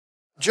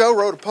Joe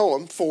wrote a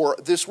poem for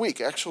this week.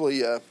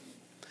 Actually, now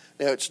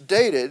it's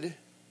dated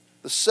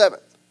the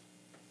 7th.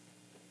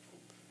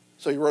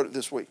 So he wrote it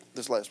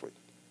this last week.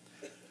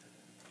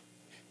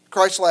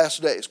 Christ's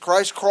last days.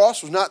 Christ's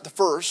cross was not the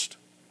first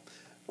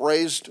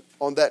raised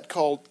on that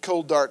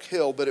cold, dark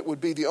hill, but it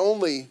would be the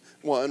only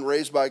one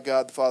raised by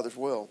God the Father's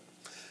will.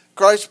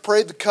 Christ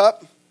prayed the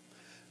cup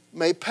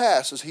may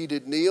pass as he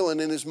did kneel,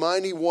 and in his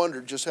mind he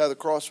wondered just how the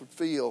cross would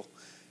feel.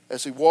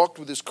 As he walked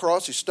with his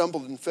cross, he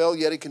stumbled and fell,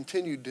 yet he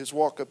continued his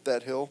walk up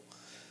that hill.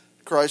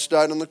 Christ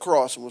died on the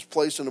cross and was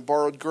placed in a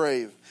borrowed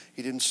grave.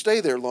 He didn't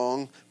stay there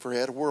long, for he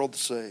had a world to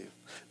save.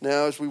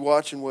 Now as we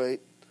watch and wait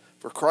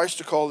for Christ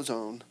to call his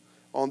own,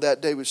 on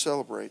that day we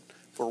celebrate,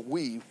 for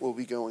we will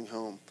be going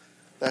home.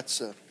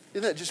 Isn't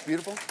that just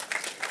beautiful?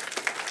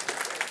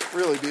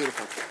 Really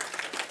beautiful.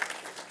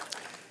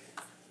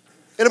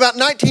 In about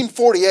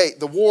 1948,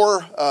 the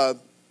war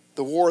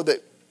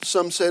that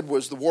some said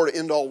was the war to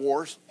end all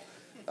wars,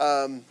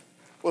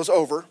 was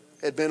over.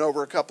 It had been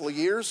over a couple of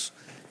years,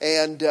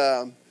 and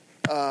Dwight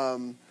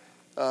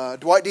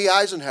D.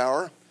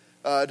 Eisenhower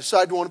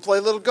decided to want to play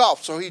a little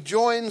golf, so he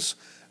joins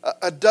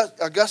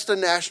Augusta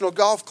National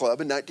Golf Club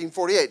in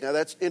 1948. Now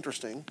that's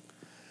interesting.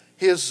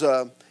 His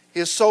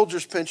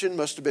soldier's pension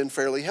must have been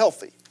fairly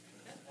healthy.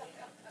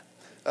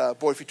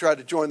 Boy, if you tried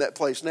to join that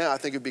place now, I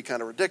think it'd be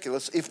kind of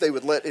ridiculous if they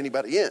would let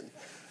anybody in.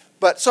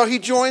 But so he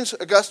joins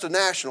Augusta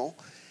National,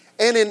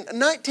 and in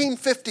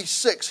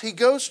 1956 he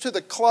goes to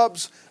the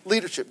club's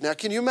leadership. Now,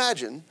 can you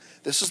imagine?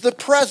 This is the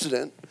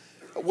president.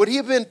 Would he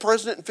have been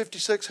president in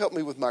 56? Help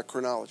me with my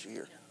chronology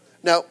here.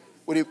 Now,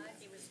 would he?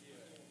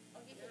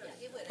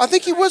 I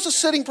think he was a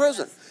sitting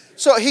president.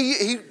 So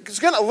he was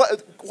going to.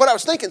 What I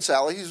was thinking,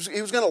 Sally,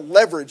 he was going to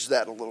leverage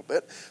that a little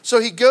bit. So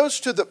he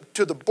goes to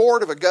the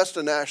board of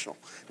Augusta National.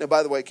 Now,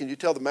 by the way, can you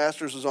tell the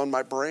Masters is on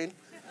my brain?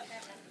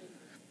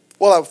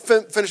 Well, I was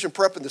finishing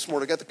prepping this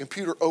morning. I got the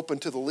computer open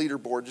to the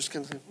leaderboard. Just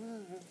kind of.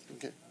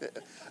 Okay.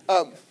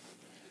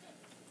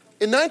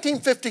 In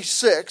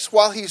 1956,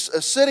 while he's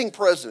a sitting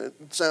president,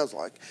 it sounds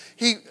like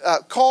he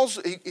calls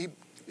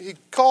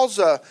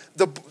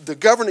the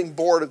governing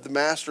board of the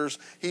Masters.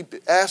 He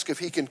asks if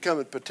he can come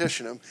and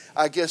petition them.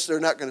 I guess they're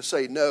not going to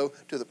say no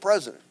to the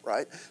president,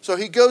 right? So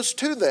he goes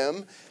to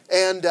them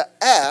and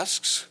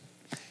asks.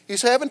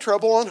 He's having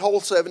trouble on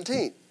hole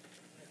 17.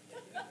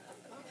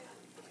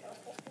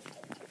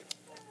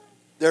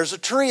 There's a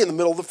tree in the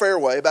middle of the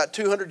fairway about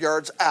 200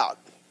 yards out.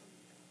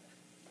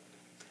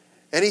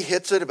 And he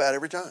hits it about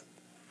every time.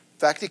 In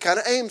fact, he kind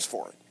of aims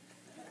for it.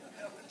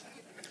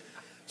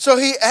 So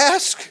he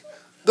asks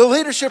the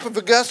leadership of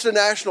Augusta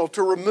National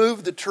to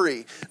remove the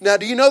tree. Now,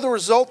 do you know the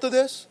result of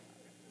this?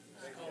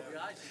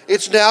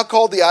 It's now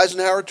called the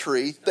Eisenhower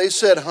tree. They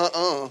said,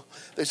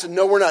 They said,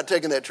 no, we're not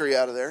taking that tree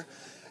out of there.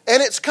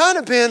 And it's kind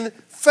of been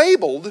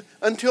fabled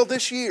until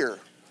this year.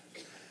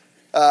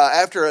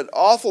 After an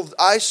awful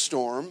ice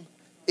storm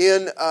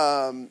in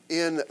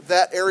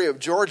that area of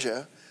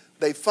Georgia,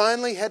 they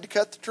finally had to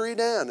cut the tree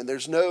down. And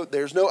there's no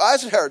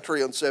Eisenhower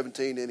tree on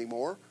 17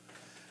 anymore.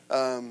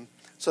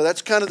 So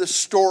that's kind of the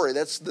story.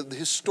 That's the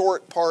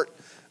historic part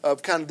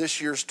of kind of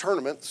this year's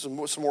tournament. Some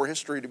more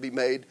history to be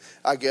made,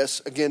 I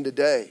guess, again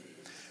today.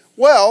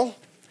 Well,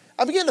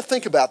 I began to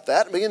think about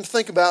that. I began to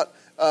think about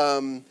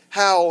what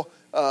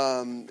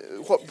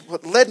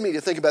led me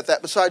to think about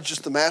that besides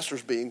just the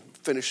Masters being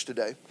finished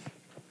today.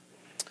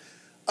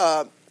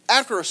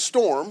 After a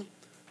storm,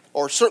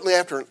 or certainly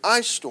after an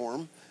ice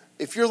storm,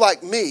 if you're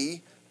like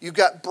me, you've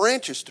got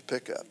branches to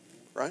pick up,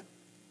 right?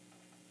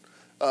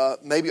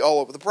 Maybe all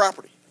over the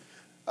property.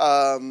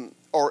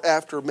 Or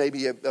after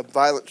maybe a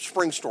violent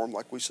spring storm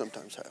like we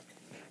sometimes have.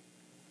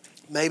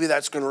 Maybe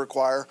that's going to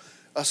require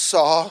a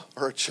saw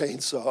or a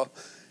chainsaw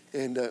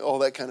and all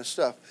that kind of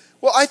stuff.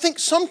 Well, I think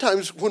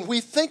sometimes when we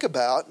think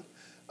about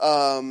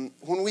a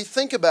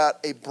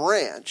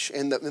branch,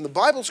 and the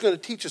Bible's going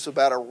to teach us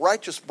about a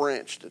righteous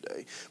branch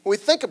today. When we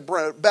think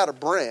about a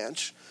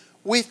branch,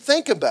 we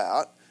think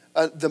about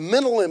the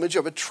mental image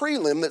of a tree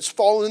limb that's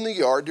fallen in the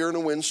yard during a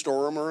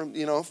windstorm or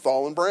a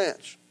fallen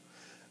branch.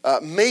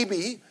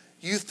 Maybe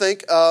you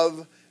think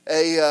of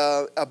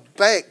a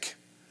bank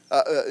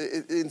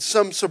in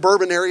some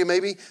suburban area.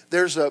 Maybe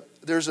there's a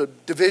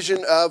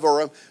division of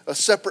or a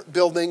separate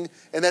building,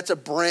 and that's a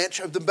branch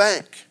of the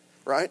bank,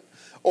 right?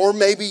 Or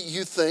maybe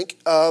you think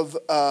of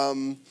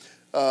a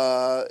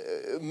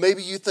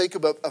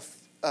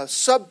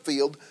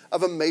subfield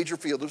of a major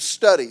field of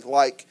study,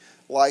 like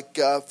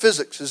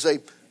physics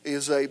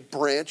is a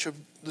branch of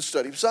the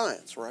study of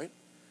science, right?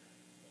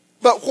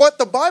 But what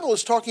the Bible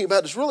is talking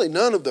about is really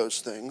none of those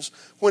things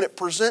when it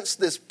presents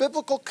this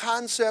biblical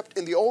concept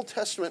in the Old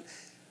Testament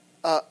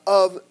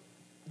of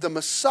the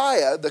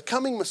Messiah, the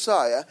coming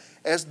Messiah,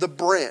 as the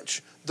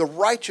branch, the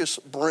righteous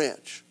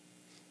branch.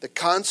 The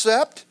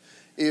concept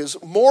is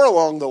more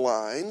along the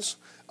lines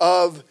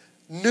of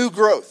new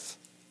growth,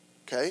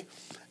 okay?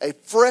 A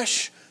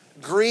fresh,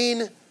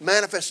 green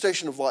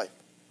manifestation of life.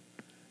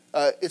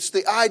 It's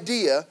the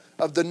idea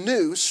of the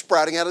new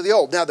sprouting out of the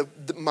old. Now,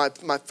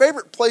 my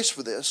favorite place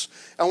for this,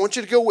 I want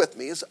you to go with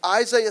me, is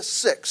Isaiah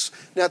 6.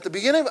 Now, at the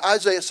beginning of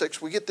Isaiah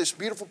 6, we get this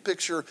beautiful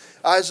picture.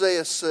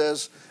 Isaiah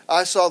says,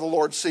 I saw the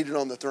Lord seated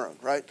on the throne,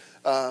 right?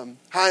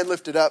 High and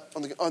lifted up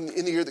in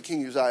the year that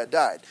King Uzziah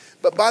died.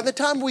 But by the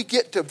time we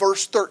get to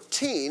verse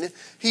 13,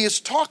 he is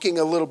talking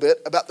a little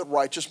bit about the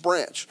righteous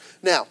branch.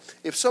 Now,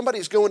 if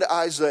somebody's going to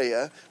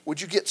Isaiah,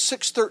 would you get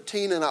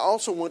 6:13? And I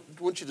also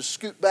want you to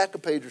scoot back a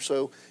page or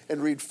so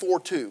and read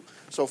 4:2.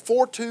 So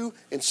 4:2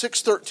 and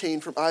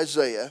 6:13 from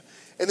Isaiah.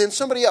 And then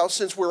somebody else,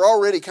 since we're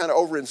already kind of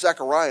over in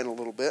Zechariah in a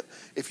little bit,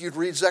 if you'd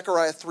read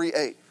Zechariah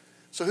 3:8.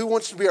 So who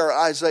wants to be our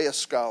Isaiah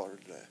scholar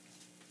today?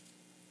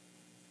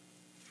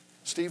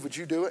 Steve, would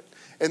you do it?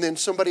 And then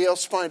somebody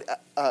else find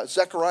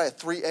Zechariah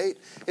 3:8.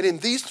 And in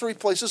these three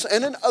places,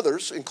 and in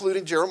others,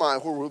 including Jeremiah,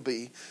 where we'll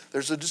be,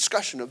 there's a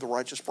discussion of the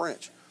righteous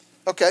branch.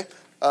 Okay.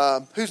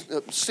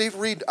 Steve,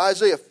 read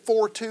Isaiah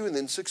 4:2 and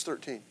then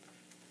 6:13.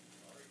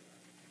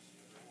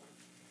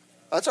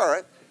 That's all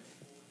right. In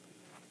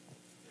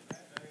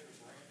that day, the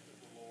branch of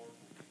the Lord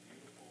will be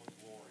beautiful and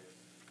glorious,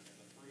 and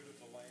the fruit of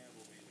the land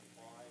will be the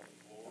pride and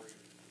glory of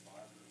the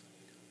survivors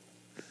in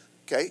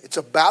Israel. Okay, it's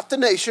about the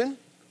nation.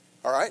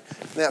 All right.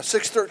 Now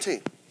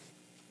 6:13.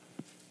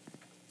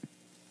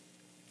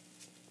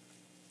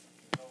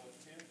 Though a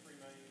tenth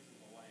remains in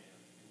the land,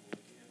 it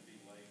will again be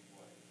laid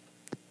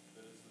waste.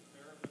 But as the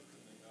terebinth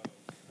and the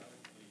oak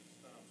leave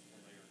stumps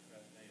when they are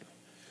cut down,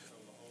 so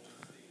the holy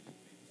seed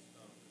will be the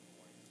stump in the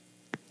land.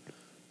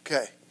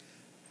 Okay.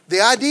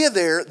 The idea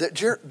there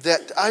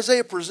that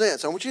Isaiah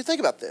presents, I want you to think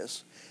about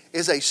this,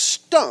 is a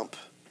stump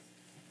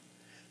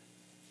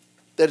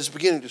that is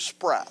beginning to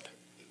sprout.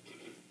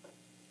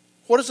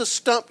 What does a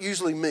stump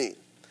usually mean?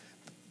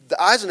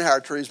 The Eisenhower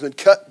tree has been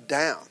cut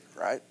down,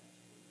 right?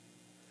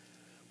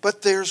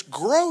 But there's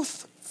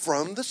growth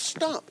from the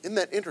stump. Isn't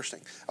that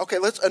interesting? Okay,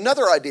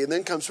 another idea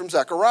then comes from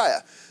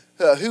Zechariah.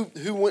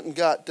 Who went and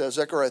got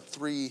Zechariah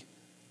 3,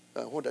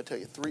 what did I tell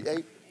you,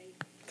 3:8?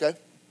 Okay.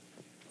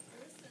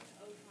 Listen,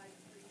 O high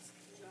priest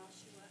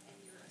Joshua, and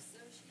your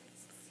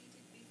associates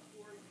seated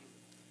before you,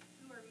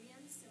 who are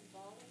men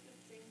symbolic of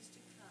things to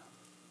come.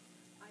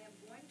 I am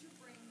going to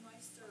bring my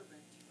servant,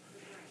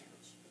 the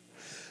branch.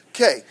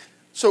 Okay,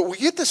 so we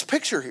get this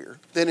picture here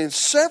that in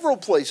several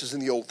places in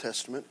the Old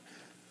Testament,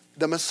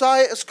 the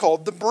Messiah is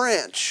called the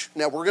branch.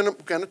 Now we're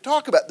going to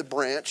talk about the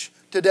branch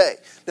today.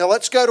 Now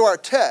let's go to our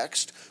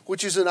text,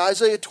 which is in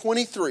Isaiah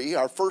 23,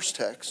 our first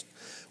text.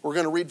 We're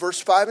going to read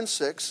verse 5 and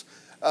 6.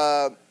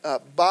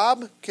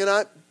 Bob, can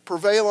I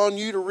prevail on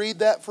you to read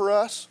that for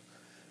us?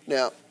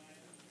 Now,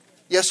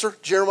 yes, sir.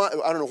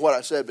 Jeremiah, I don't know what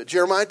I said, but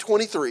Jeremiah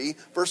 23,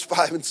 verse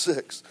 5 and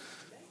 6.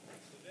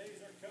 The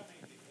days are coming,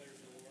 declares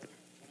the Lord,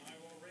 when I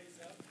will raise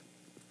up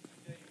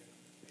to David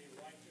a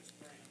righteous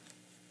branch,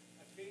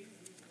 a king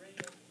who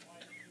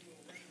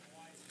will reign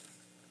wisely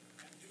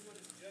and do what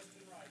is just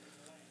and right in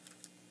the land.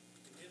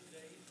 In his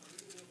days,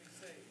 Judah will be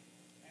saved,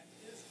 and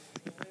Israel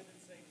will live in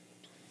safety.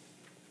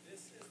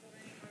 This is the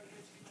name by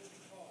which he will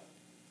be called,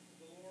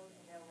 the Lord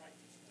of our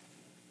righteousness.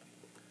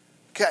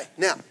 Okay,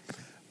 now,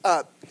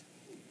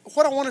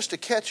 what I want us to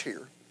catch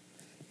here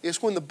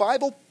is when the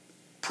Bible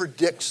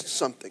predicts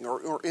something,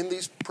 or in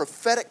these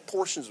prophetic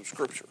portions of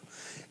Scripture,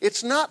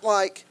 it's not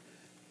like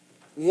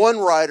one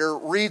writer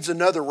reads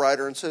another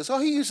writer and says, oh,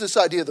 he used this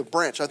idea of the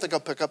branch. I think I'll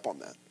pick up on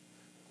that.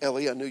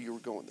 Ellie, I knew you were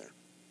going there.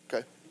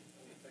 Okay?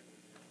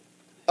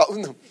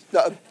 Oh,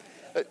 no.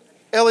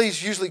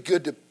 Ellie's usually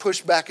good to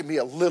push back at me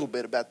a little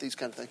bit about these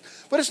kind of things.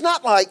 But it's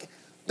not like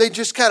they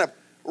just kind of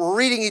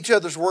reading each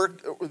other's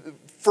word.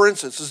 For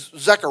instance,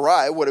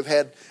 Zechariah would have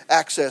had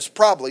access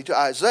probably to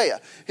Isaiah.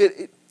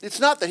 It's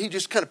not that he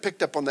just kind of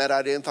picked up on that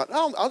idea and thought,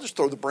 oh, I'll just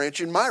throw the branch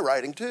in my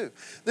writing too.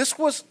 This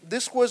was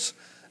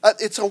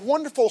it's a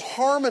wonderful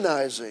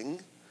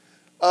harmonizing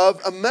of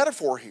a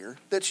metaphor here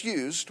that's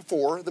used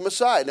for the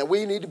Messiah. Now,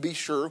 we need to be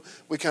sure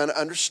we kind of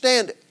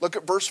understand it. Look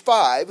at verse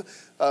 5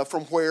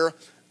 from where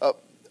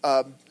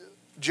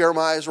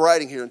Jeremiah is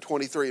writing here in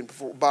 23 and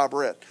before Bob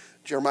read.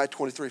 Jeremiah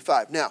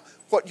 23:5. Now,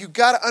 what you've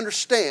got to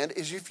understand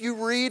is if you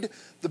read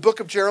the book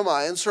of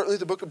Jeremiah and certainly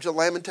the book of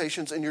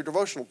Lamentations in your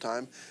devotional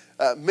time,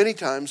 many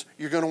times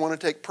you're going to want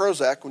to take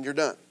Prozac when you're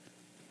done.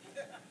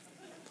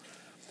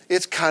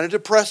 It's kind of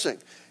depressing.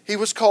 He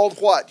was called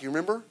what? Do you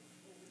remember?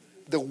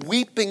 The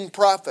weeping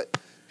prophet.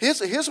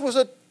 His was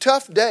a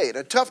tough day and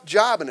a tough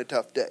job and a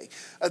tough day.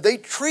 They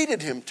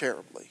treated him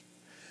terribly.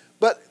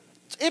 But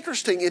it's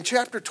interesting, in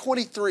chapter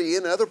 23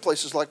 and other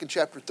places like in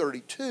chapter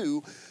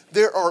 32,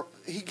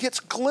 he gets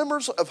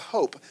glimmers of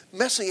hope,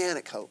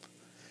 messianic hope.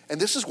 And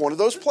this is one of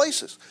those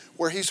places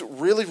where he's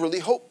really, really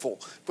hopeful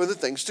for the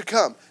things to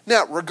come.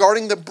 Now,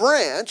 regarding the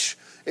branch,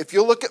 if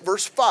you'll look at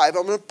verse 5,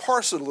 I'm going to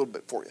parse it a little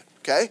bit for you.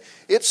 Okay?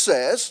 It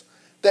says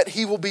that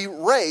he will be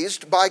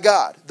raised by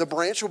God. The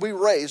branch will be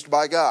raised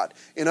by God.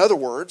 In other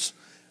words,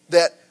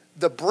 that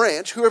the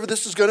branch, whoever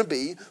this is going to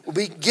be, will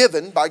be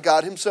given by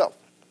God himself.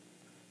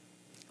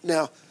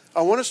 Now,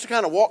 I want us to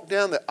kind of walk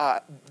down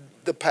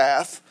the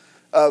path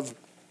of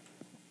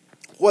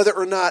whether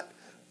or not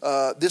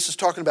this is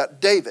talking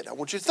about David. I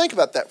want you to think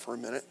about that for a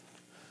minute.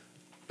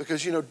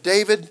 Because,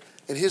 David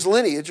and his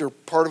lineage are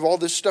part of all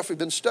this stuff we've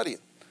been studying.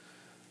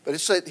 But it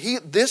said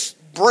this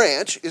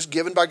branch is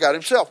given by God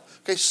himself.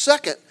 Okay,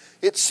 second,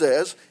 it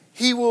says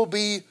he will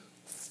be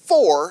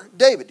for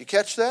David. You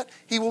catch that?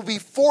 He will be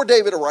for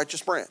David a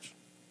righteous branch.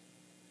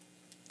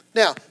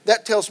 Now,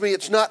 that tells me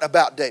it's not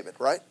about David,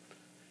 right?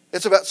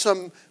 It's about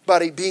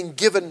somebody being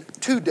given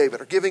to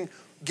David or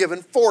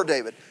given for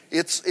David.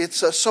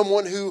 It's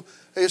someone who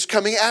is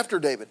coming after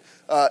David.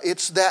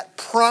 It's that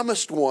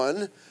promised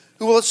one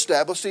who will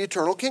establish the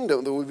eternal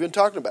kingdom that we've been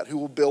talking about, who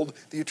will build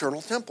the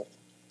eternal temple.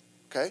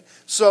 Okay?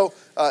 So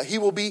he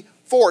will be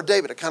for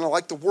David. I kind of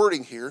like the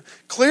wording here.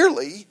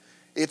 Clearly,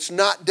 it's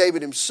not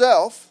David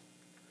himself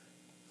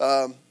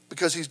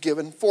because he's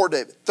given for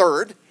David.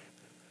 Third,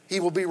 he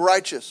will be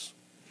righteous.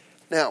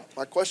 Now,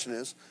 my question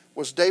is,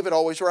 was David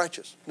always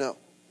righteous? No.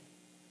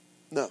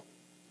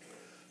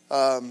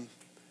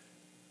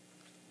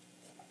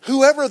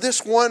 Whoever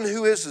this one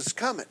who is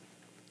coming,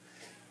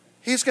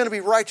 he's going to be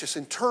righteous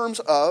in terms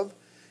of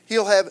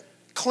he'll have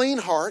clean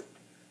heart,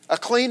 a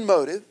clean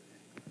motive.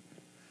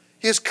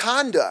 His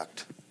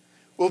conduct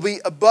will be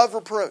above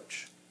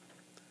reproach.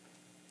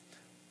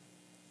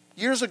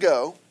 Years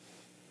ago,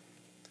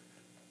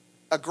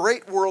 a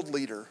great world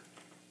leader,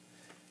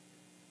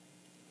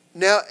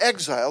 now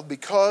exiled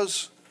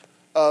because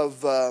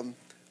of a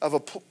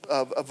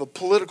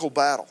political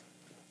battle,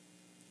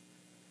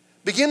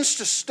 begins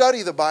to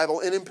study the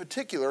Bible, and in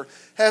particular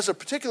has a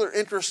particular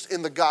interest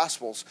in the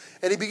Gospels.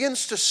 And he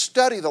begins to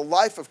study the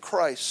life of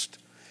Christ.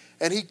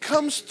 And he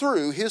comes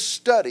through his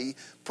study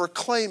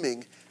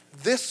proclaiming,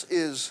 this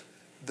is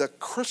the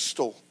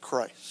crystal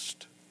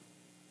Christ.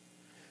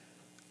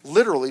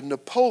 Literally,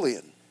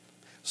 Napoleon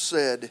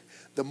said,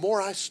 the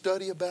more I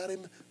study about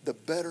him, the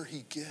better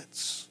he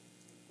gets.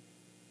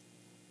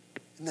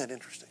 Isn't that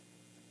interesting?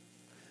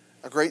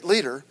 A great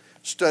leader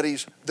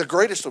studies the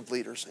greatest of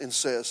leaders and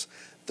says,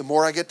 the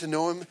more I get to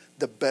know him,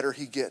 the better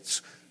he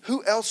gets.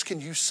 Who else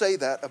can you say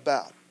that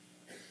about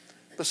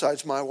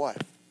besides my wife?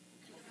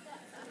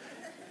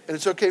 And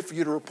it's okay for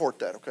you to report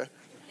that, okay?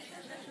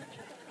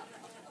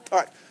 All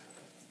right.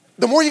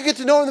 The more you get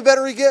to know him, the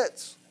better he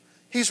gets.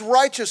 He's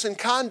righteous in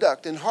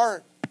conduct and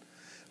heart.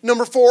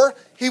 Number 4,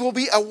 he will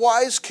be a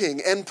wise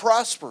king and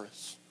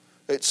prosperous,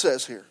 it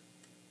says here.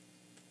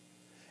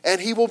 And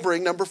he will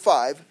bring, number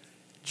 5,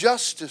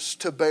 justice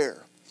to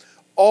bear.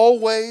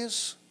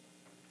 Always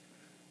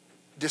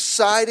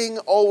deciding,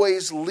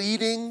 always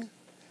leading,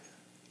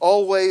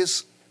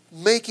 always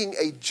making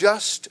a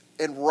just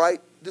and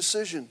right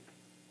decision.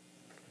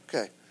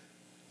 Okay.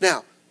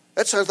 Now,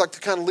 that sounds like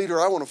the kind of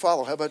leader I want to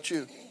follow. How about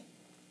you?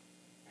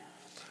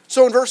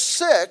 So in verse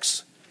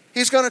 6,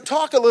 he's going to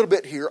talk a little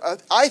bit here,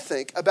 I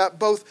think, about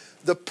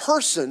both the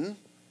person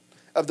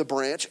of the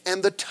branch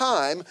and the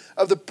time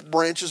of the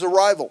branch's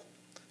arrival.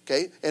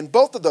 Okay? And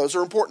both of those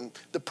are important.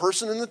 The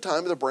person and the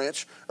time of the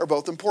branch are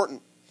both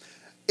important.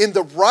 In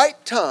the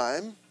right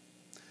time,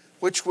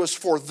 which was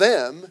for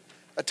them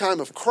a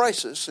time of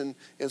crisis, and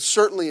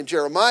certainly in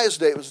Jeremiah's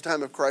day it was a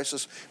time of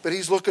crisis, but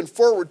he's looking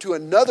forward to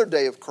another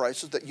day of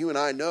crisis that you and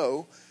I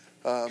know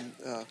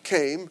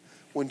came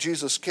when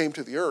Jesus came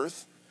to the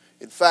earth.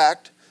 In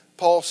fact,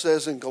 Paul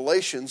says in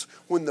Galatians,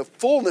 when the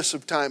fullness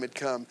of time had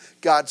come,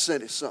 God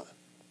sent his Son.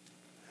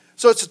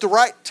 So it's at the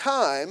right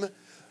time,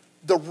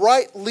 the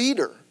right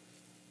leader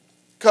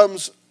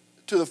comes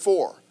to the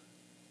fore.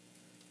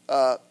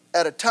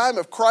 At a time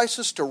of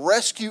crisis to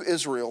rescue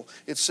Israel,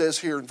 it says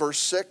here in verse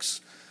 6,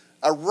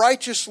 a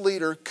righteous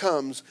leader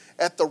comes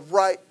at the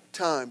right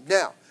time.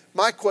 Now,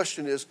 my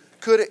question is,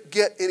 could it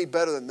get any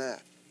better than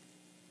that?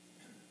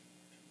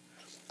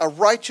 A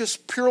righteous,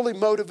 purely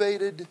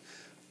motivated,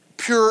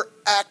 pure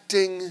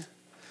acting,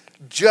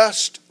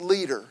 just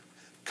leader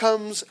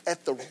comes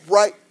at the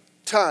right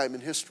time in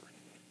history.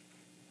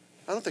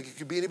 I don't think it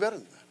could be any better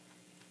than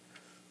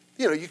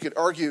that. You could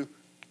argue,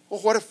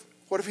 well,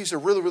 what if he's a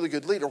really, really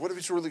good leader? What if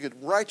he's really good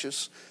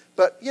righteous?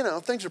 But,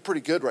 things are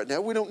pretty good right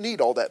now. We don't need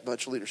all that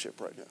much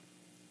leadership right now.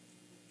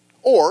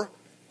 Or,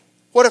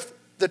 what if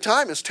the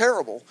time is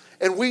terrible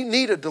and we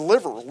need a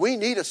deliverer, we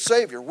need a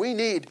savior, we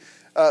need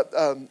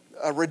a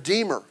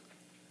redeemer,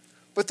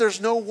 but there's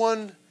no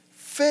one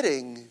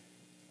fitting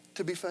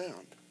to be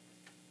found?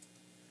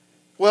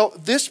 Well,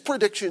 this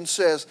prediction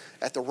says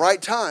at the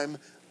right time,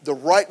 the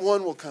right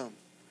one will come.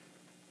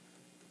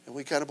 And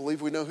we kind of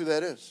believe we know who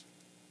that is.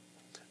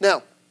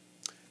 Now,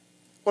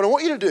 what I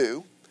want you to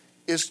do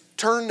is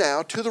turn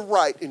now to the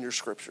right in your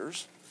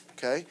scriptures.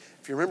 Okay?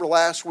 If you remember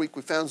last week,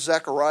 we found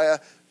Zechariah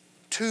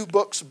 2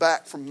 books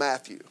back from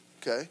Matthew.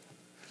 Okay?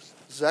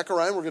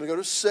 Zechariah, we're going to go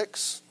to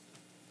 6.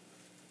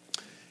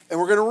 And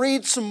we're going to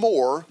read some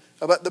more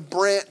about the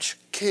branch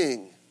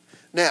king.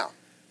 Now,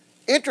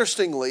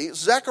 interestingly,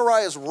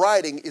 Zechariah's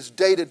writing is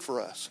dated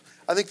for us.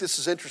 I think this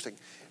is interesting.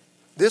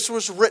 This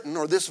was written,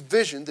 or this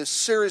vision, this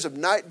series of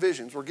night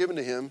visions were given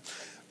to him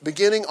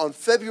beginning on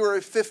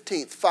February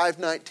 15th,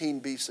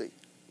 519 BC.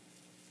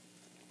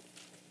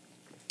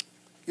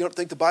 You don't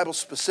think the Bible's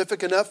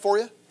specific enough for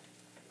you?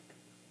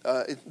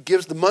 It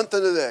gives the month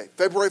and the day.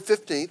 February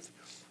 15th,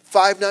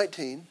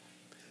 519.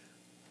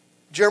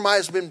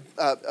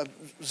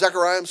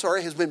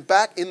 Zechariah has been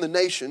back in the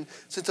nation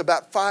since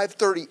about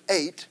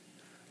 538.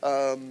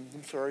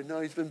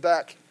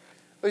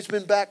 He's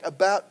been back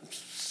about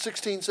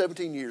 16,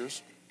 17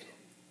 years,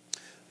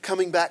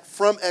 coming back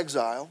from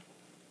exile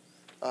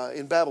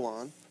in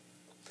Babylon.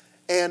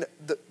 And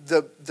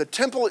the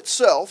temple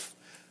itself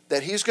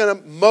that he's going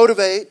to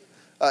motivate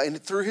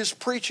and through his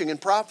preaching and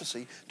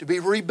prophecy to be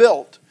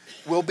rebuilt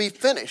will be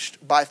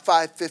finished by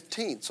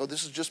 515. So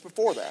this is just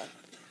before that.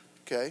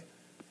 Okay.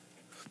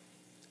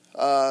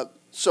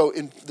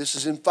 This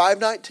is in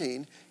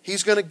 519.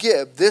 He's going to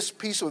give this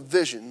piece of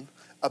vision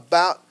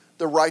about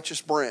the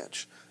righteous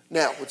branch.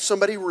 Now, would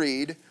somebody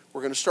read?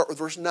 We're going to start with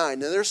verse 9.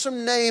 Now, there's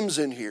some names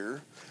in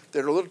here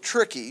that are a little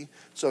tricky.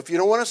 So if you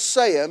don't want to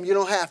say them, you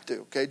don't have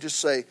to. Okay, just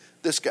say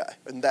this guy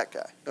and that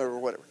guy or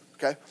whatever.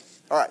 Okay,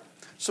 all right.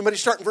 Somebody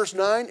start in verse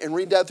 9 and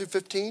read down through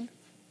 15.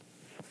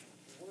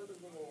 The word of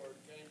the Lord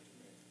came to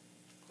me.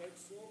 Take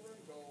silver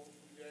and gold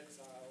from the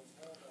exiles,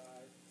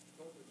 Heldai,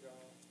 Tobijah,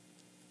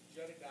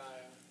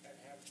 Jedediah,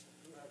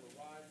 who have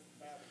arrived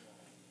from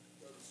Babylon.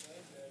 Go the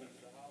same day to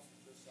the house of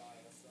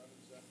Josiah, son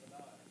of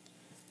Zephaniah.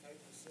 Take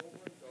the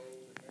silver and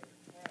gold and make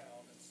a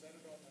crown and set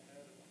it on the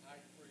head of the high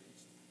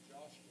priest,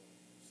 Joshua,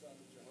 son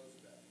of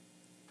Jehozadak.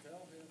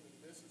 Tell him that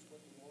this is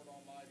what the Lord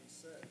Almighty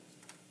says.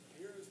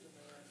 Here is the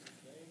man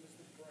whose name is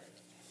the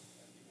branch,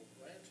 and he will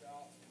branch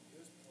out from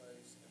his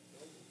place and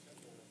build the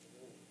temple of the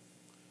Lord.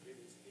 It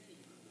is he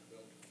who will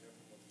build the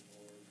temple of the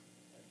Lord,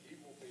 and he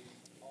will be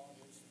on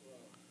his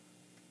throne.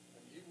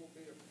 And he will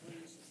be a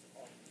priest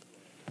on his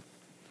throne.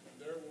 And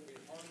there will be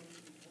harmony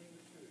between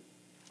the two.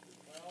 The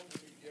crown will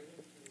be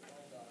given to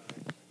Heldai,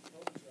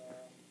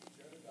 Tobijah,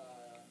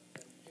 Jedediah,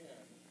 and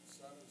him,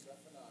 son of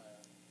Zephaniah,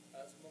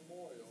 as a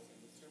memorial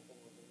in the temple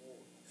of the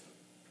Lord.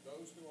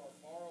 Those who are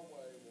far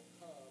away will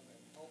come and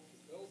help to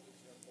build the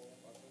temple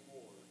of the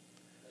Lord,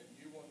 and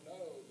you will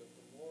know that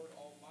the Lord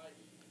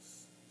Almighty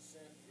is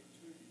sent to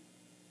you.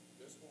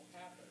 This will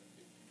happen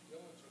if you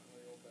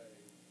diligently obey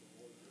the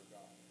Lord your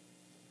God.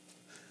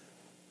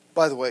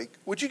 By the way,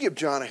 would you give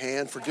John a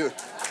hand for doing?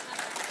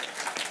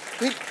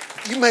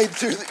 You made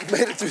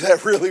it through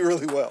that really,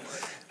 really well.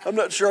 I'm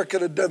not sure I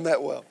could have done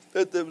that well.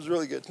 That was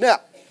really good.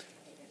 Now,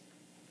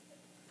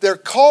 they're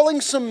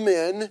calling some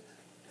men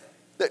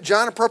that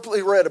John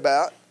appropriately read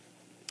about,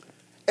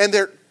 and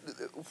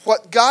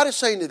what God is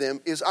saying to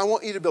them is, I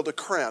want you to build a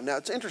crown. Now,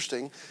 it's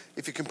interesting.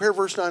 If you compare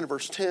verse 9 to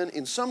verse 10,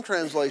 in some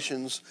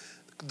translations,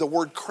 the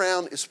word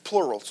crown is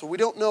plural. So we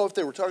don't know if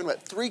they were talking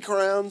about 3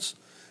 crowns,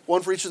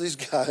 one for each of these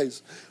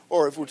guys,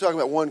 or if we're talking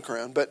about 1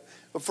 crown. But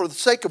for the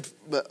sake of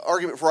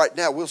argument for right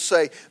now, we'll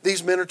say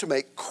these men are to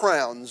make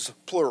crowns,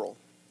 plural.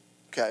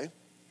 Okay?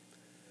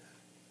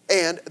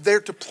 And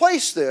they're to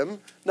place them,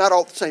 not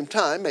all at the same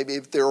time. Maybe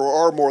if there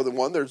are more than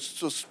one, they're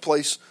just to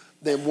place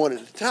them one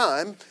at a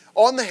time.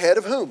 On the head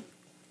of whom?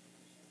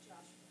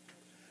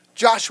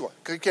 Joshua.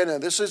 Okay, now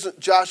this isn't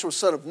Joshua,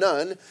 son of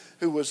Nun,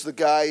 who was the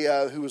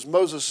guy who was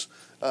Moses'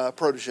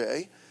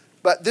 protege.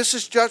 But this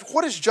is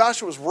what is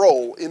Joshua's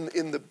role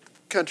in the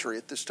country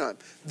at this time?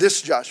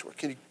 This Joshua.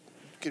 Can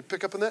you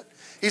pick up on that?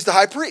 He's the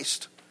high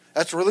priest.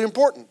 That's really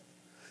important.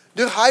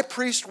 Do high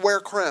priests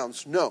wear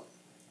crowns? No.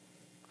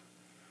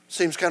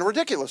 Seems kind of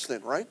ridiculous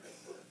then, right?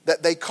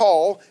 That they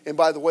call, and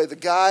by the way, the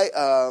guy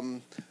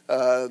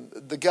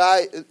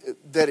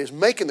that is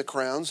making the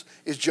crowns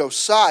is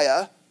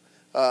Josiah,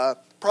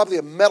 probably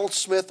a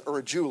metalsmith or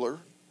a jeweler,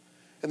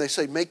 and they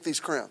say, make these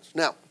crowns.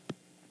 Now,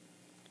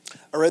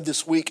 I read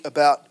this week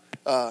about,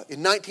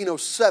 in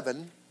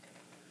 1907,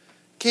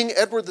 King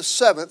Edward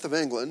VII of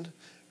England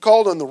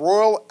called on the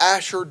Royal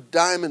Asher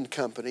Diamond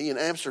Company in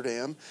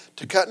Amsterdam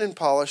to cut and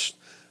polish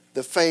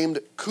the famed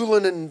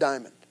Cullinan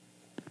diamond.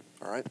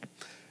 All right.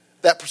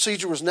 That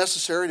procedure was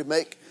necessary to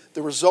make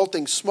the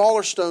resulting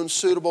smaller stones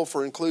suitable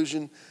for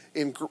inclusion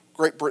in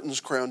Great Britain's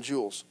crown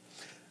jewels.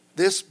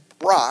 This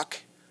rock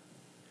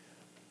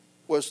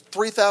was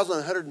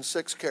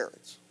 3,106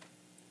 carats.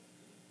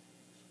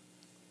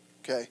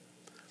 Okay.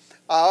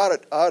 I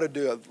ought to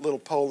do a little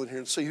poll in here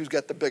and see who's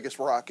got the biggest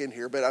rock in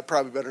here, but I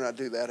probably better not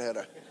do that, had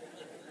I?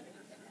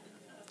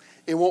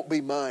 It won't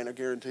be mine, I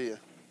guarantee you.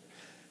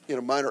 You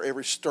know, mine are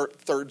every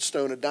third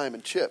stone a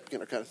diamond chip,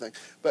 kind of thing.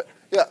 But,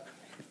 yeah.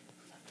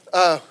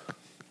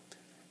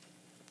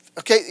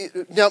 Okay,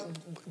 now,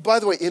 by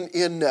the way,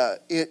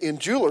 in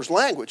jeweler's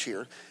language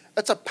here,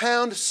 that's a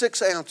pound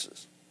 6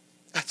 ounces.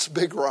 That's a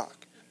big rock.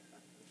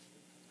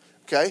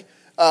 Okay?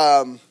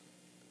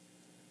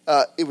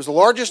 It was the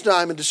largest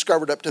diamond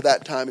discovered up to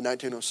that time in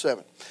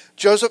 1907.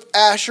 Joseph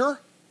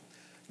Asher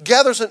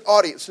gathers an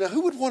audience. Now,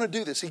 who would want to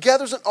do this? He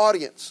gathers an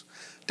audience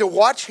to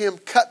watch him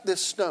cut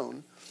this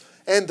stone,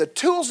 and the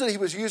tools that he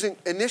was using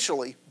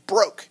initially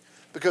broke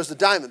because the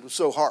diamond was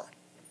so hard.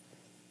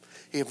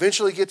 He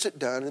eventually gets it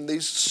done, and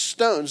these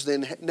stones,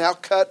 then now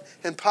cut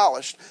and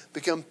polished,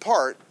 become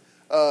part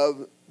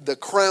of the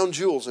crown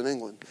jewels in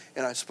England,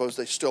 and I suppose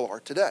they still are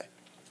today.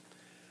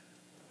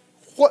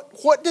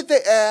 What did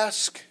they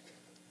ask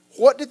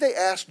What did they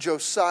ask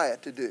Josiah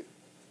to do?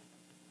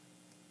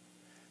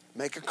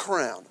 Make a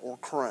crown or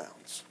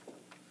crowns.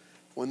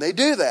 When they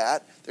do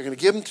that, they're going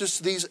to give them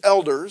to these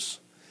elders,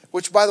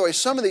 which, by the way,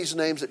 some of these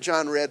names that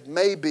John read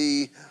may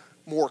be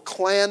more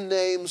clan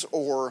names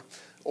or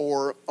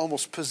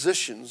almost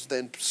positions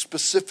than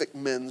specific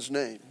men's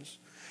names.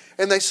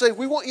 And they say,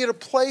 we want you to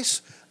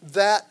place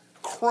that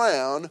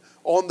crown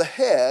on the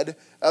head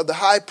of the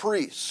high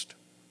priest.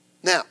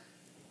 Now,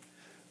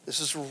 this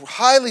is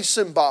highly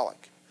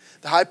symbolic.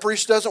 The high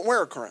priest doesn't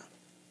wear a crown.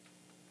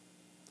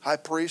 High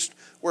priest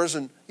wears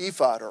an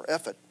ephod or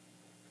ephod.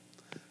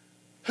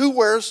 Who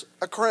wears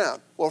a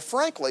crown? Well,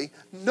 frankly,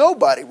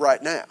 nobody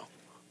right now.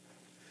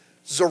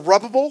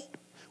 Zerubbabel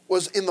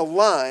was in the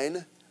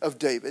line of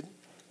David.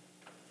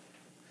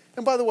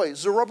 And by the way,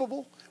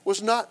 Zerubbabel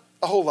was not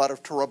a whole lot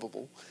of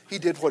Terubbabel. He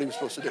did what he was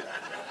supposed to do.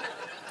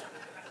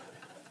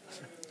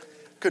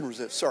 Couldn't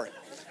resist, sorry.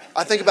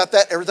 I think about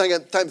that every time I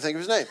think of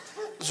his name.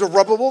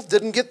 Zerubbabel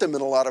didn't get them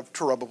in a lot of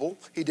Terubbabel.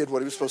 He did what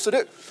he was supposed to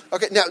do.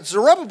 Okay, now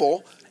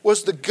Zerubbabel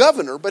was the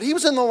governor, but he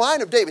was in the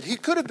line of David. He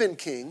could have been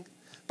king,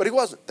 but he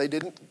wasn't. They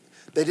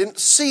didn't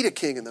seat a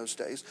king in those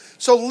days.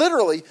 So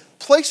literally,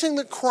 placing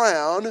the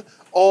crown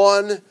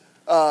on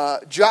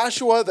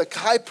Joshua, the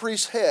high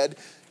priest's head,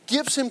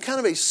 gives him kind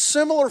of a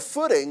similar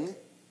footing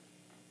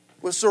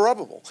with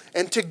Zerubbabel.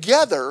 And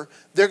together,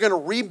 they're going to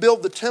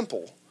rebuild the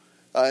temple,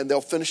 and they'll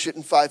finish it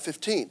in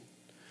 515.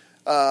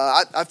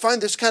 I find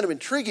this kind of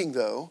intriguing,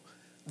 though,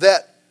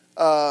 that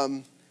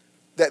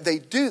they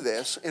do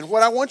this. And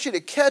what I want you to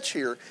catch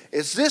here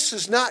is this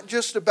is not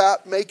just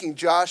about making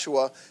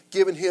Joshua,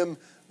 giving him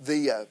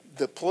the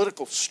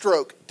political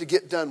stroke to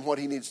get done what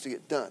he needs to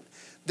get done.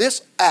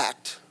 This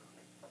act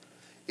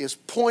is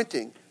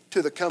pointing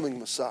to the coming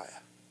Messiah.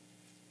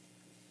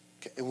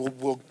 Okay,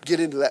 and we'll get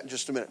into that in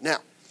just a minute. Now,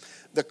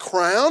 the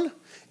crown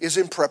is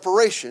in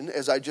preparation,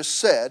 as I just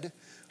said,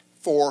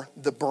 for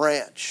the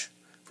branch.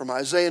 From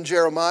Isaiah and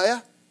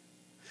Jeremiah.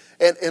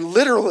 And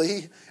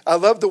literally, I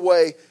love the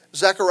way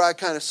Zechariah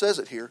kind of says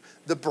it here.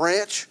 The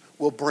branch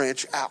will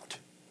branch out.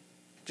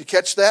 Did you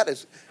catch that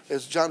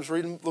as John was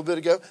reading a little bit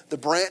ago? The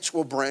branch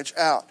will branch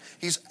out.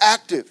 He's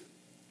active.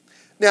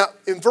 Now,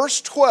 in verse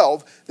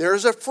 12, there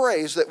is a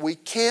phrase that we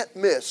can't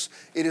miss.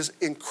 It is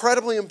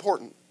incredibly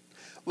important.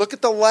 Look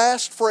at the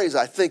last phrase,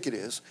 I think it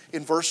is,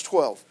 in verse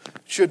 12.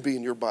 It should be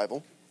in your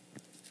Bible.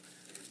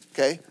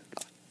 Okay?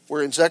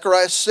 We're in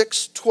Zechariah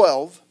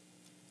 6:12.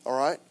 All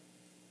right?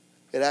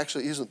 It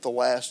actually isn't the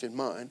last in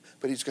mine,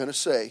 but he's going to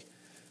say,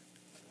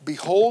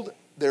 behold,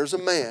 there's a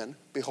man,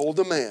 behold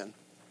a man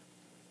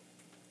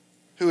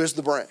who is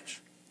the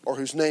branch, or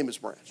whose name is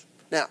branch.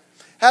 Now,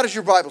 how does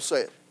your Bible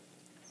say it?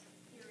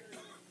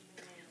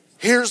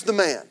 Here's the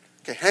man.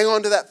 Okay, hang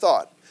on to that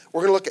thought.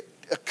 We're going to look at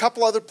a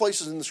couple other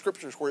places in the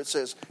scriptures where it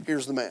says,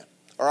 here's the man.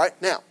 All right?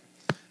 Now,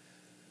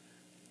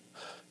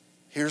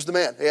 here's the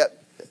man. Yeah,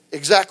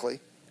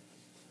 exactly.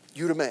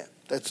 You to man.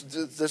 That's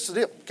the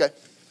deal. Okay?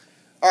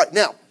 All right,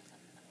 now,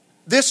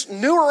 this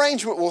new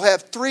arrangement will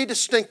have three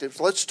distinctives.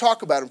 Let's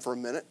talk about them for a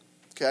minute.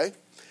 Okay?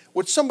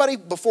 Would somebody,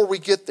 before we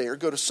get there,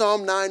 go to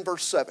Psalm 9,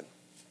 verse 7.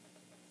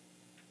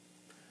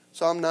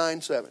 Psalm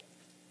 9, 7.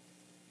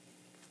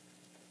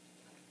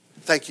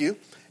 Thank you.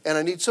 And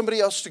I need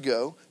somebody else to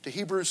go to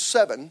Hebrews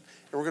 7, and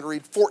we're going to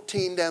read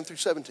 14 down through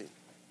 17.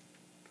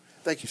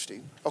 Thank you,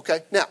 Steve.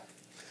 Okay, now,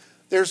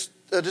 there's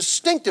a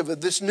distinctive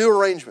of this new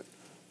arrangement.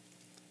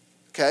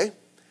 Okay?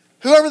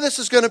 Whoever this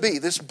is going to be,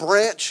 this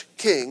branch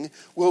king,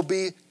 will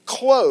be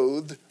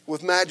clothed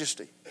with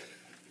majesty.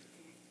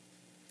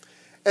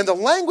 And the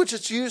language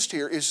that's used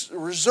here is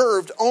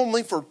reserved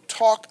only for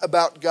talk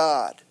about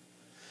God.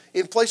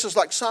 In places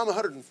like Psalm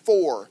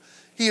 104,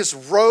 he is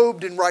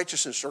robed in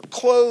righteousness or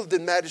clothed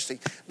in majesty.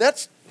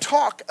 That's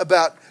talk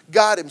about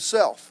God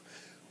himself.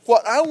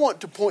 What I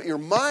want to point your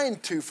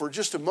mind to for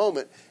just a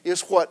moment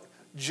is what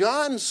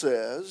John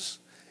says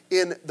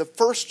in the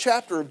first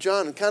chapter of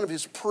John, and kind of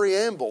his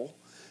preamble,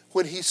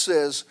 when he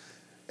says,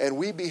 and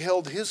we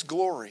beheld his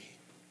glory,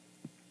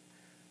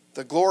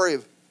 the glory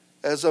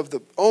as of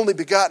the only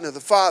begotten of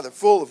the Father,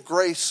 full of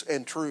grace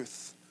and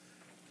truth.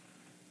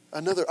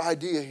 Another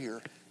idea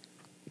here.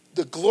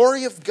 The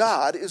glory of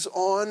God is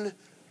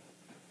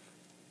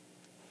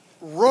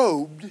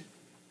robed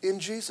in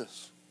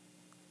Jesus.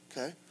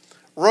 Okay?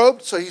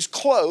 Robed, so he's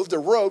clothed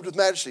or robed with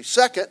majesty.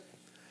 Second,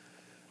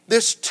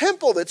 this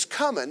temple that's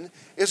coming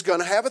is going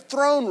to have a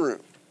throne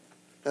room.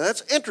 Now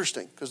that's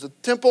interesting, because the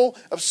temple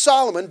of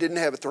Solomon didn't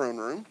have a throne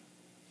room.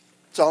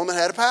 Solomon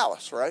had a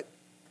palace, right?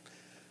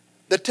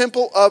 The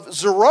temple of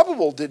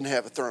Zerubbabel didn't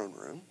have a throne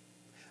room.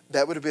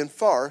 That would have been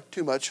far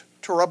too much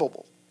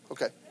Terubbabel.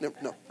 Okay,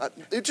 no.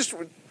 It just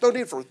no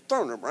need for a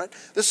throne room, right?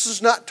 This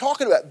is not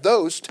talking about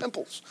those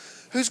temples.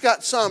 Who's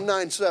got Psalm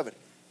 9:7? The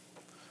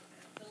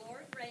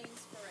Lord reigns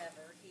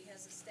forever. He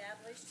has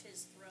established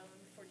his throne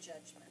for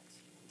judgment.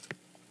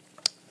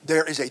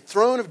 There is a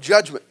throne of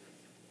judgment.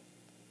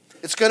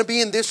 It's going to be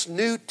in this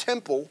new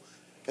temple,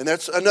 and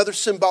that's another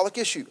symbolic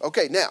issue.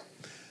 Okay, now,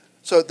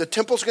 so the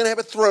temple's going to have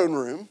a throne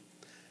room,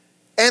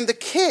 and the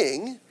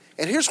king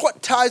And here's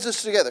what ties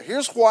us together.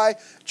 Here's why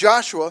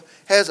Joshua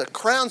has a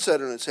crown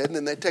set on his head, and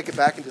then they take it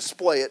back and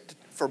display it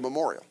for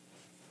memorial.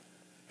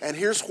 And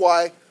here's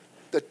why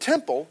the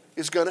temple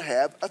is going to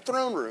have a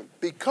throne room,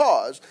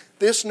 because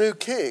this new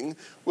king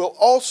will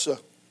also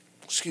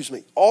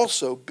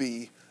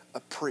be a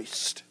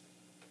priest.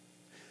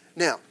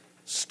 Now,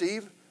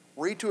 Steve,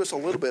 read to us a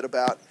little bit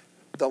about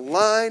the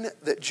line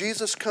that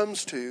Jesus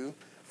comes to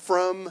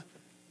from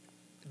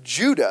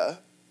Judah,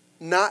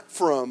 not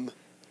from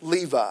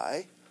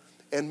Levi,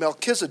 and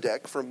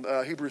Melchizedek from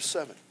Hebrews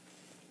 7.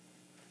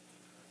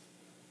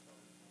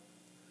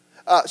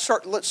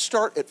 Let's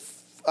start at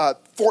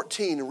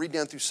 14 and read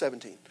down through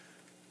 17.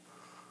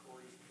 For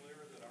it is clear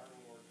that our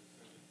Lord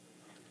descended from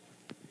Abraham.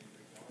 In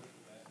regard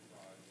to that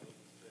tribe, Moses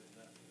said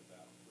nothing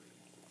about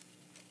priests.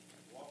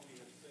 What we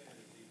have said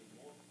is even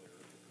more clear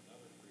that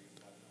another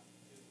priest like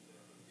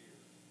Melchizedek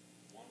appears,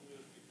 one who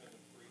has become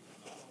a priest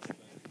not on the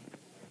basis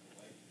of the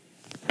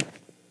regulations,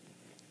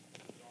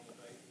 but on the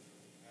basis of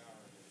the power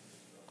of his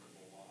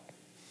indestructible life.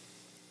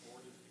 For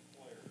it is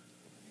declared,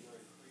 you are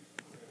a priest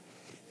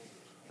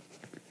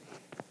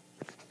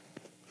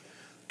forever.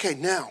 Okay,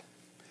 now,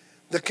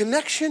 the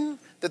connection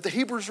that the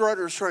Hebrews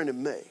writer is trying to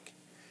make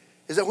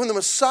is that when the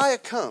Messiah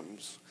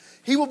comes,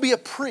 he will be a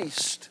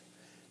priest,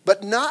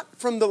 but not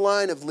from the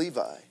line of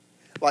Levi,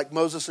 like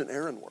Moses and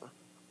Aaron were,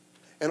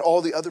 and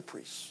all the other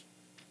priests.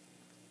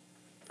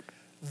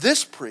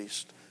 This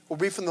priest will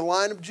be from the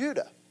line of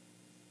Judah.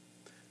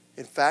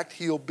 In fact,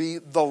 he'll be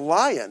the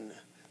Lion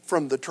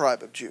from the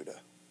tribe of Judah.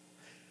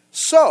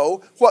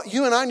 So, what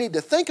you and I need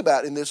to think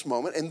about in this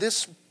moment, and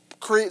this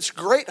creates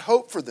great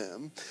hope for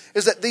them,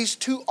 is that these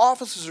two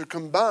offices are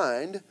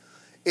combined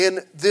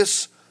in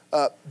this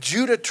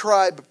Judah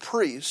tribe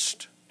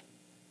priest.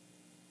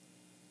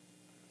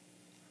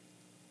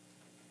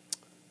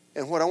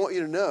 And what I want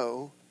you to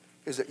know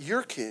is that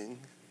your king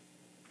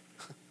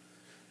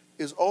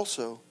is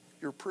also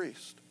your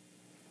priest.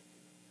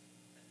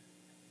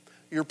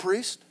 Your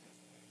priest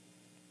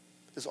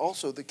is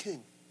also the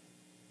king.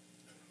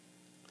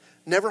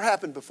 Never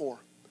happened before.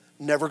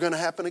 Never going to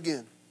happen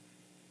again.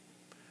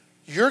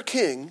 Your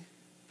king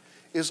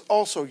is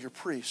also your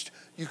priest.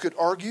 You could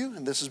argue,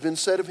 and this has been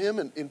said of him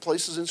in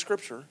places in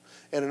Scripture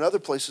and in other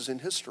places in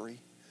history,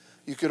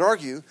 you could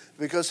argue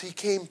because he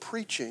came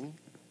preaching,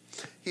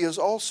 he is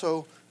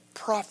also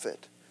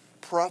prophet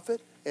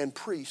and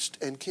priest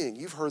and king.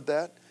 You've heard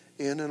that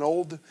in an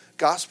old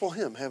gospel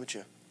hymn, haven't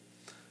you?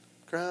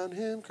 Crown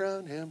him,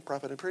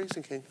 prophet and priest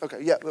and king. Okay,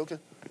 yeah, okay,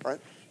 all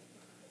right.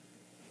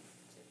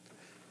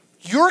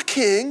 Your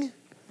king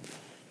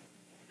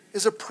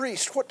is a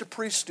priest. What do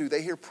priests do?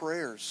 They hear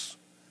prayers.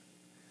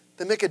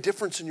 They make a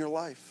difference in your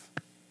life.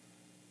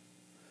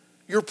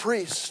 Your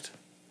priest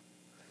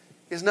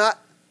is not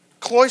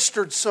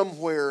cloistered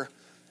somewhere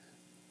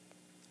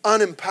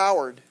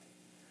unempowered.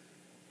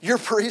 Your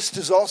priest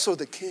is also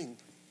the king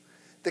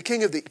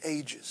of the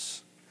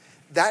ages.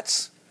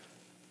 That's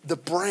the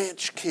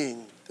branch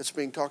king that's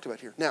being talked about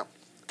here. Now,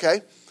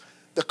 okay,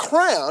 the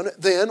crown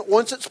then,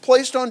 once it's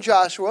placed on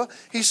Joshua,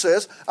 he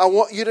says, I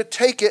want you to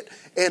take it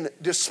and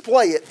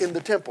display it in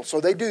the temple. So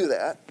they do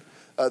that,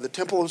 the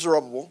temple of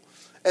Zerubbabel.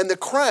 And the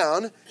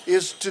crown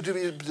is to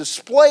be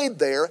displayed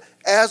there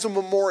as a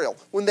memorial.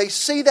 When they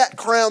see that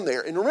crown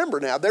there, and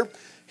remember now,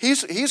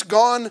 he's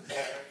gone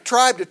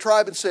tribe to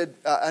tribe and said,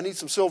 I need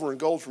some silver and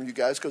gold from you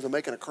guys because I'm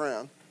making a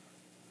crown.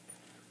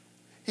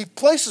 He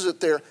places it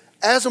there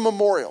as a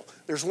memorial.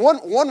 There's one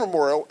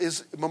memorial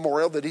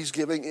that he's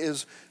giving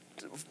is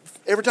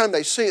every time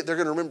they see it, they're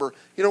going to remember,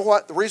 you know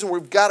what? The reason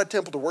we've got a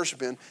temple to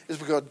worship in is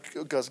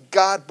because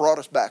God brought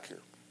us back here.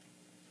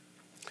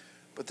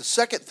 But the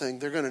second thing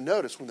they're going to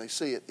notice when they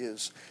see it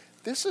is,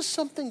 this is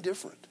something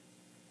different.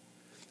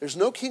 There's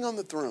no king on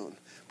the throne,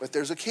 but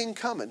there's a king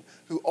coming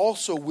who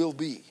also will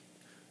be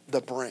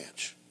the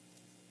branch.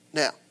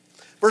 Now,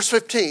 verse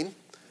 15,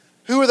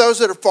 who are those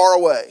that are far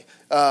away?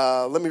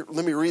 Let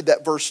me read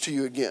that verse to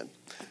you again.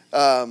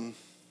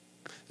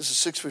 This is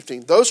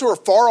 6:15. Those who are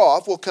far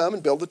off will come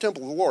and build the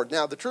temple of the Lord.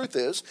 Now, the truth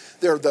is,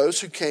 there are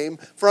those who came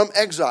from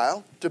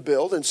exile to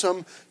build, and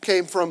some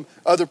came from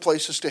other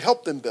places to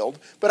help them build.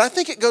 But I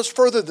think it goes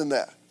further than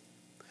that.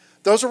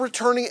 Those are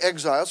returning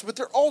exiles, but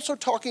they're also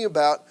talking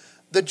about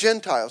the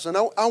Gentiles. And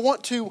I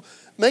want to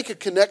make a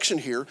connection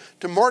here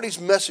to Marty's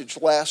message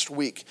last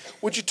week.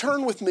 Would you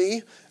turn with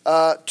me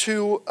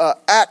to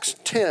Acts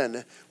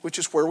 10, which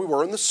is where we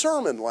were in the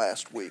sermon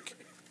last week,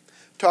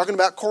 talking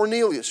about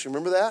Cornelius. You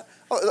remember that?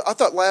 I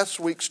thought last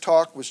week's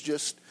talk was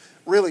just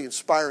really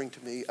inspiring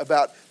to me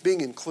about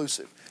being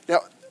inclusive.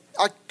 Now,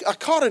 I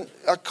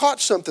caught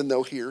something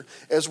though here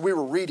as we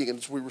were reading and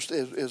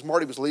as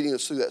Marty was leading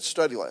us through that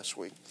study last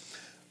week.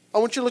 I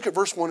want you to look at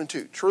verse 1 and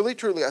 2. Truly,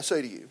 truly, I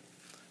say to you.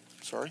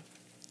 Sorry,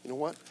 you know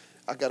what?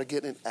 I got to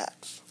get in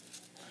Acts.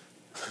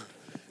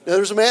 Now,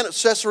 there's a man at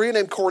Caesarea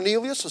named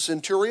Cornelius, a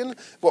centurion,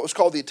 what was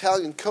called the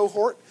Italian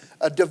cohort,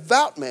 a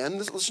devout man.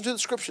 Listen to the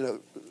description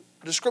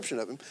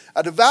of him.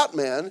 A devout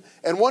man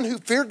and one who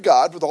feared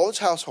God with all his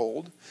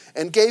household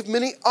and gave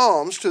many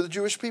alms to the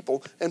Jewish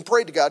people and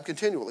prayed to God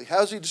continually.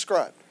 How's he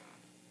described?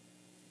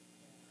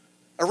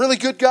 A really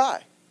good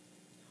guy.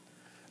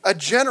 A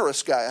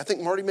generous guy. I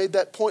think Marty made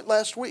that point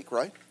last week,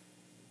 right?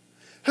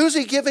 Who's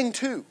he giving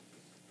to?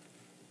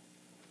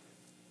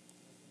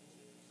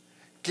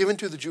 Given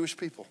to the Jewish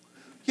people.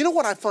 You know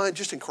what I find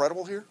just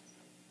incredible here?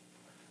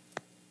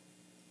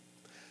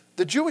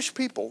 The Jewish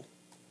people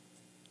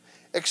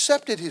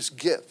accepted his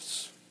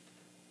gifts.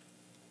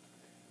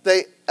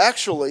 They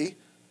actually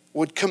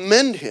would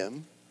commend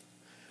him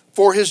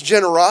for his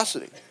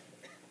generosity.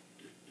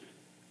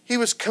 He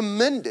was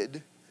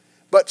commended,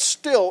 but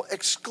still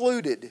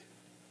excluded.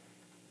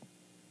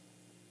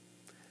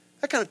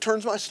 That kind of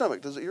turns my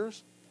stomach, does it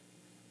yours?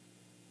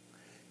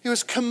 He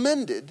was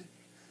commended,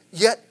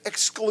 yet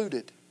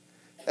excluded.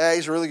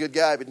 He's a really good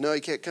guy, but no,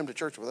 he can't come to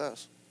church with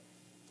us.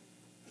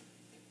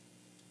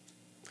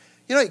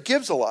 You know, he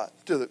gives a lot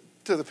to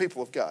the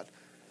people of God.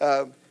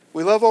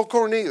 We love old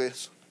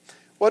Cornelius.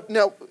 What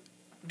now?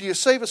 Do you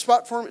save a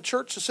spot for him at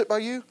church to sit by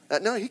you?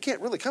 No, he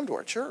can't really come to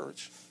our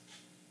church.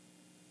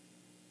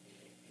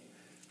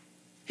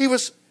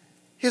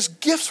 His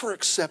gifts were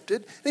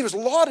accepted, and he was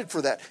lauded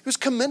for that. He was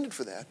commended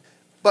for that.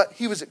 But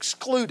he was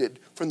excluded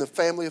from the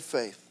family of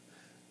faith.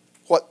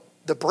 What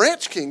the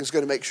branch king is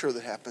going to make sure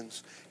that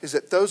happens is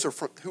that those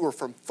who are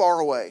from far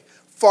away,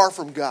 far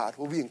from God,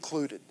 will be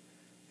included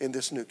in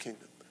this new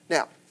kingdom.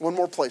 Now, one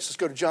more place. Let's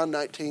go to John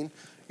 19.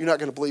 You're not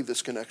going to believe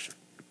this connection.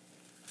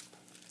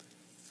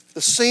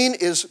 The scene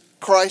is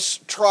Christ's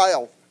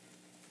trial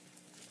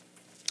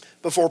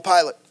before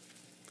Pilate.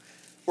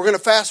 We're going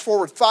to fast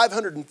forward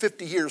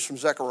 550 years from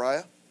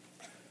Zechariah.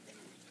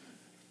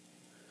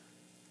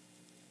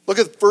 Look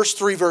at the first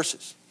 3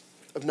 verses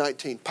of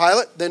 19.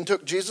 Pilate then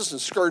took Jesus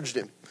and scourged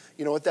him.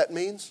 You know what that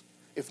means?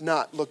 If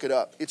not, look it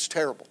up. It's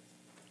terrible.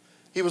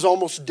 He was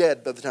almost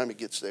dead by the time he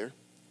gets there.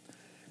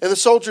 And the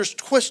soldiers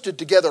twisted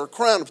together a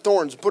crown of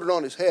thorns and put it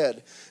on his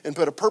head and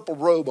put a purple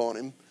robe on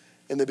him.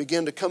 And they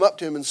began to come up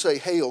to him and say,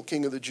 "Hail,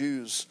 King of the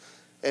Jews,"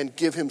 and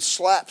give him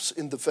slaps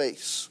in the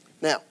face.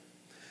 Now,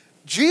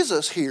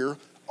 Jesus here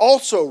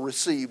also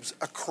receives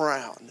a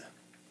crown.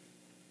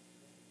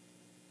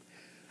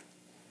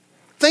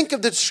 Think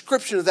of the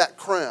description of that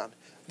crown.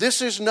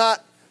 This is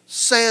not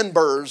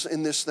sandburrs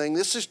in this thing.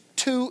 This is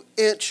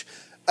 2-inch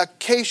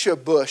acacia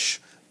bush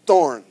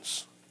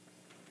thorns.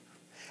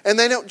 And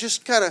they don't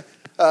just kind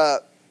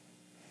of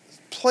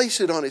place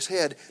it on his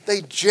head.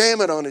 They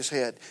jam it on his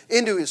head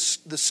into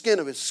the skin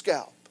of his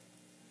scalp.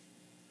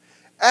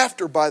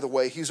 After, by the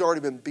way, he's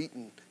already been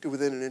beaten to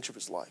within an inch of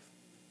his life.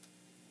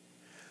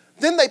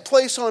 Then they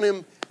place on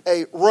him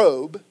a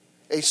robe,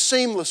 a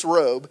seamless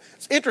robe.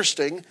 It's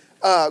interesting.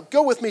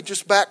 Go with me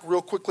just back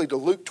real quickly to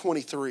Luke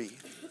 23.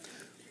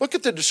 Look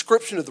at the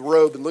description of the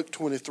robe in Luke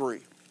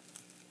 23.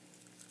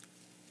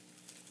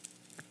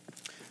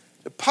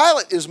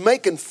 Pilate is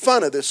making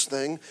fun of this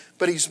thing,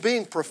 but he's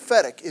being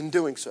prophetic in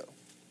doing so.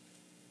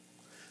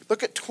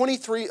 Look at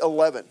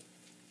 23:11.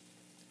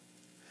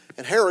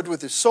 And Herod,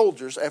 with his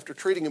soldiers, after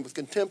treating him with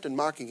contempt and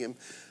mocking him,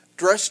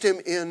 dressed him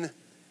in,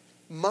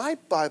 my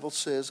Bible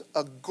says,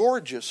 a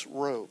gorgeous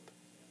robe.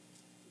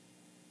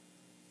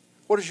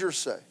 What does yours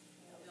say?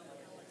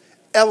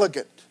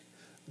 Elegant,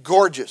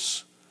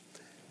 gorgeous.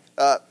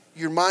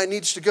 Your mind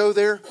needs to go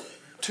there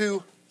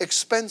to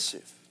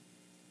expensive.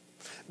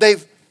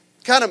 They've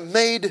kind of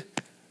made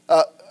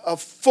a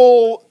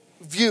full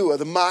view of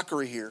the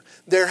mockery here.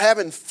 They're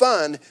having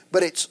fun,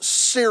 but it's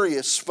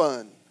serious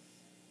fun.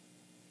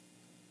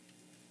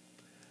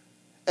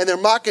 And they're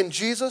mocking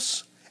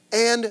Jesus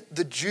and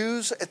the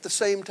Jews at the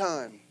same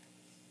time.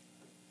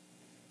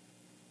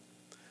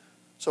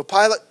 So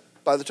Pilate,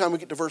 by the time we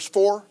get to verse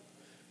 4,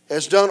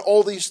 has done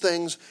all these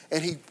things,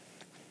 and he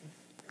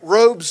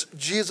robes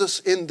Jesus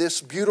in this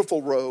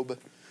beautiful robe,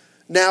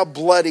 now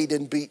bloodied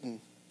and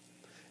beaten.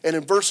 And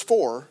in verse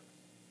 4,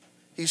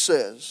 he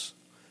says,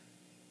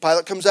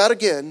 Pilate comes out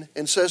again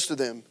and says to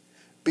them,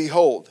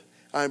 "Behold,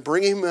 I am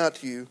bringing him out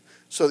to you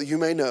so that you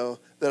may know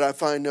that I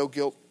find no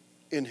guilt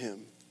in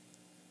him."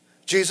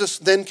 Jesus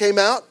then came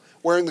out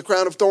wearing the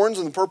crown of thorns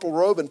and the purple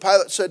robe, and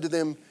Pilate said to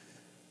them,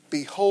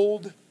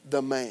 "Behold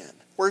the man."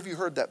 Where have you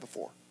heard that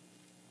before?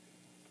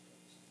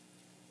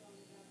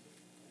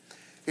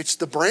 It's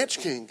the branch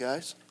king,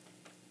 guys.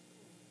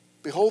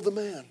 Behold the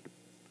man.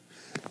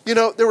 You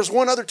know, there was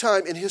one other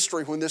time in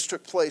history when this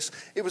took place.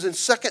 It was in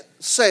 2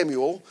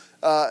 Samuel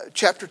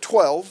chapter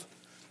 12.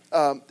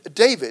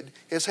 David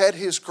has had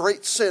his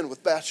great sin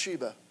with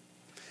Bathsheba.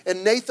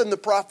 And Nathan the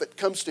prophet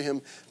comes to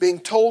him being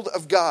told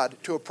of God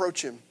to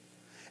approach him.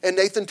 And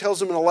Nathan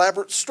tells him an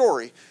elaborate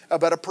story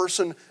about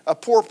a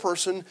poor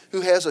person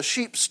who has a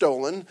sheep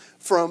stolen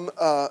from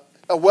a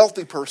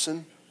wealthy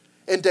person.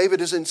 And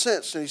David is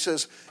incensed and he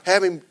says,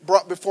 "Have him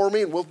brought before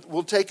me and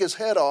we'll take his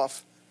head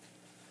off."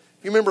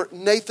 You remember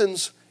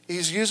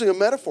he's using a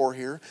metaphor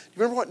here. You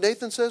remember what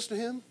Nathan says to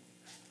him?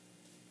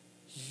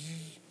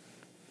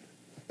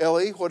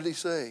 Ellie, what did he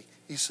say?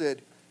 He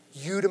said,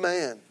 "You the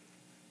man."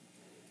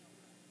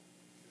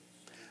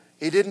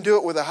 He didn't do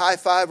it with a high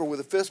five or with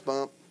a fist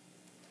bump.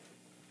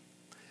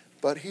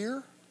 But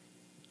here,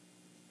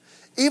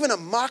 even a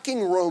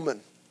mocking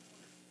Roman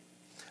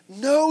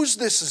knows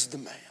this is the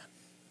man.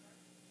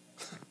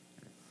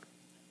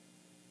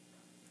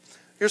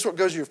 Here's what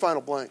goes in your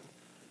final blank.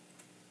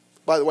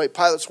 By the way,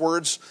 Pilate's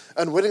words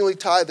unwittingly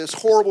tie this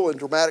horrible and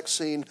dramatic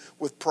scene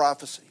with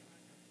prophecy.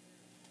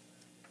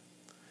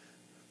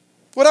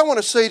 What I want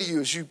to say to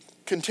you as you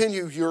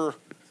continue your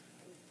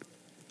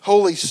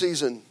holy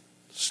season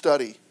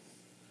study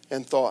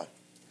and thought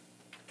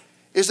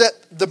is that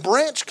the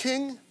branch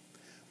king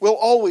will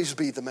always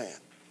be the man.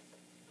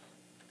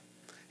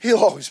 He'll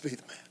always be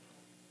the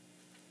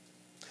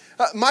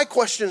man. My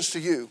questions to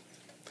you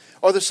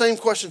are the same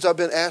questions I've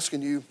been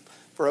asking you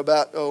for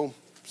about,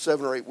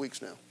 7 or 8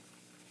 weeks now.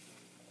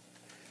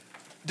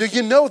 Do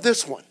you know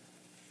this one?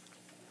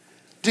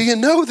 Do you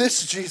know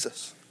this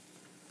Jesus?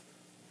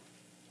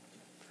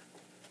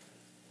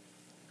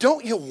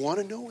 Don't you want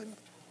to know him?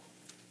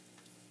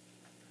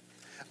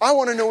 I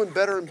want to know him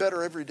better and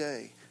better every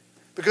day.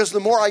 Because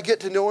the more I get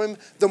to know him,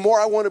 the more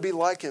I want to be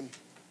like him.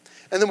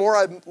 And the more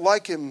I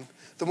like him,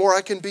 the more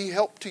I can be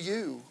help to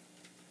you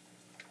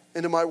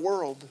and to my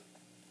world.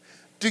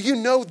 Do you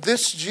know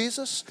this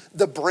Jesus,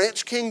 the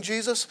branch king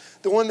Jesus,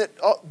 the one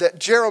that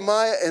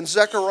Jeremiah and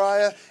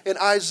Zechariah and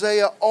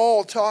Isaiah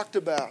all talked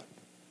about?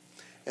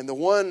 And the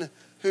one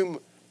whom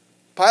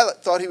Pilate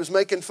thought he was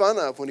making fun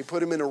of when he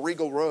put him in a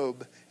regal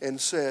robe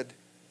and said,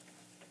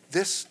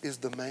 "This is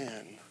the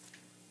man."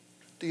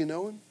 Do you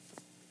know him?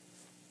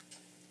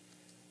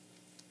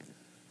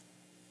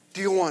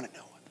 Do you want to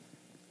know him?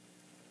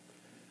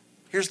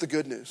 Here's the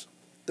good news,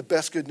 the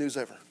best good news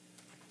ever.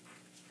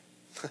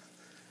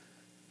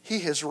 He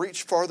has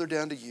reached farther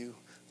down to you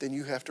than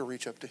you have to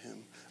reach up to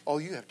him.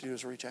 All you have to do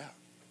is reach out.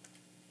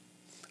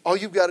 All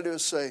you've got to do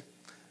is say,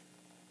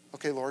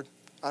 "Okay, Lord,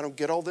 I don't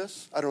get all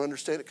this. I don't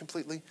understand it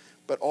completely,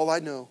 but all I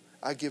know,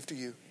 I give to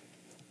you.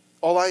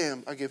 All I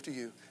am, I give to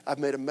you. I've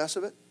made a mess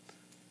of it.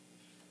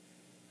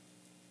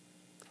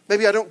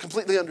 Maybe I don't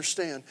completely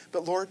understand,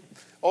 but Lord,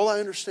 all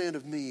I understand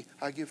of me,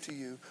 I give to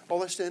you.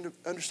 All I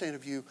understand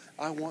of you,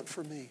 I want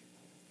for me."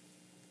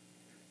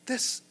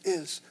 This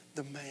is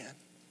the man,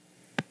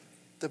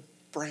 the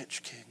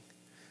branch king,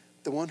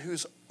 the one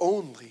who's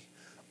only,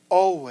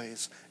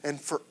 always,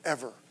 and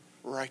forever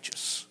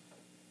righteous.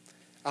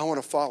 I want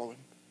to follow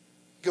him.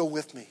 Go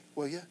with me,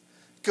 will you?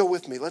 Go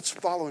with me. Let's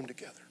follow him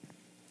together.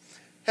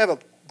 Have a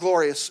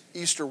glorious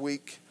Easter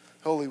week,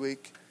 Holy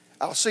Week.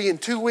 I'll see you in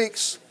 2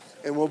 weeks,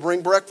 and we'll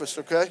bring breakfast,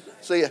 okay?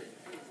 See ya.